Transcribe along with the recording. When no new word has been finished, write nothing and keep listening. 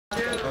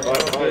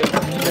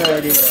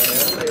idea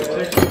what I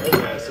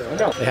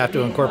do. They have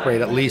to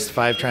incorporate at least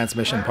 5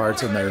 transmission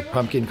parts in their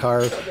pumpkin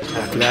car.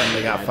 After that,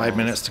 they got 5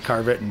 minutes to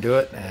carve it and do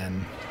it,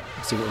 and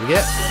see what we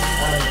get.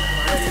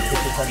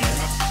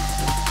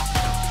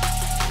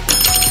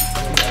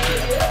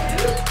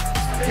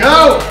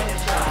 Go!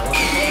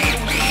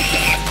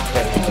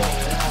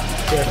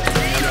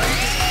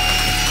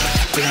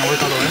 We're gonna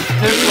work all the way.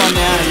 This one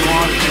down if you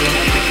want to.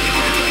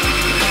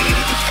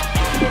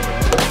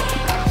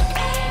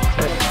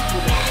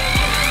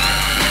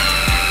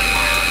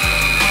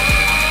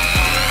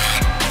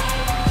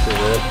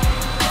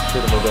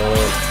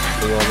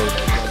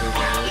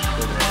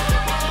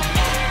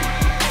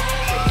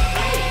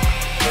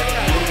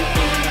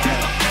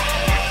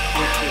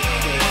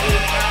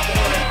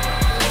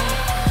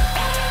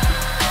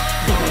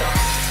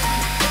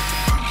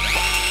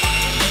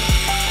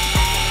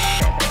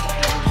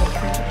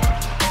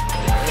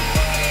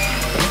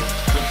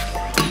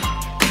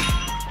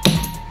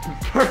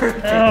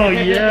 Oh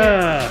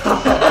yeah!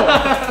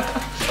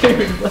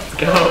 Dude, let's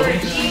go.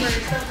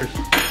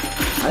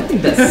 I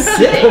think that's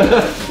sick.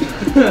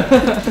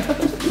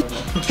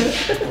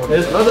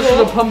 This is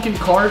a pumpkin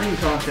carving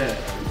contest.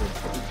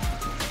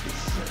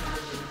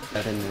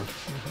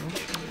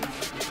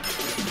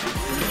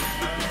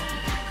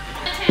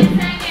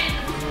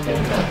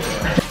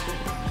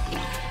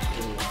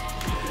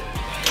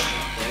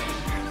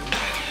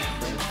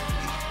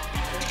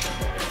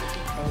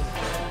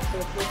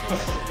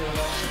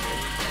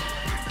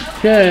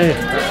 Okay. You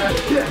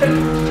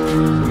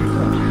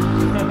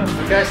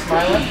guys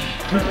smiling?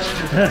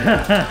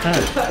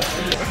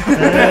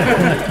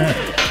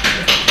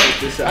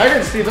 I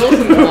didn't see those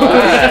in the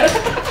eye.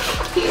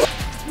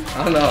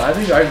 I don't know, I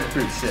think ours is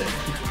pretty sick.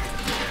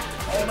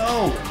 Oh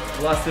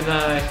no! Lost an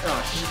eye.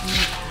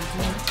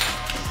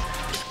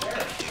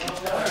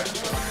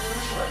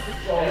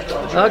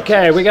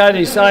 Okay, we gotta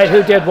decide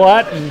who did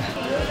what. And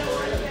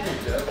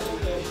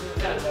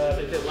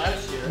They did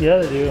last year. yeah,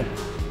 they do.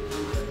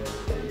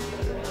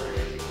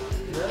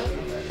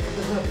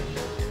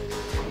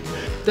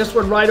 This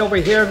one right over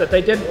here that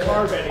they didn't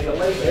carve any.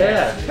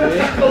 Yeah.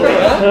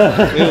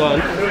 We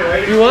won.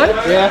 You won?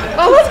 Yeah.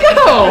 Oh, let's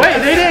go! Wait,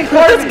 they didn't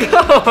carve. Let's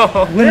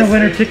go!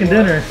 Winner, chicken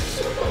dinner.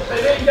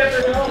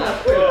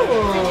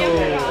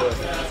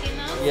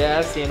 Yeah,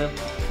 I've seen them.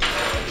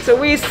 So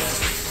we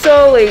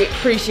solely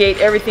appreciate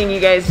everything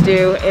you guys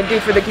do and do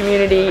for the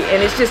community,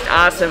 and it's just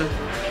awesome.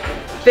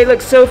 They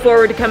look so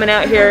forward to coming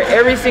out here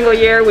every single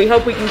year. We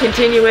hope we can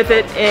continue with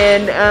it,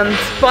 and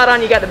spot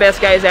on, you got the best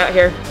guys out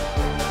here.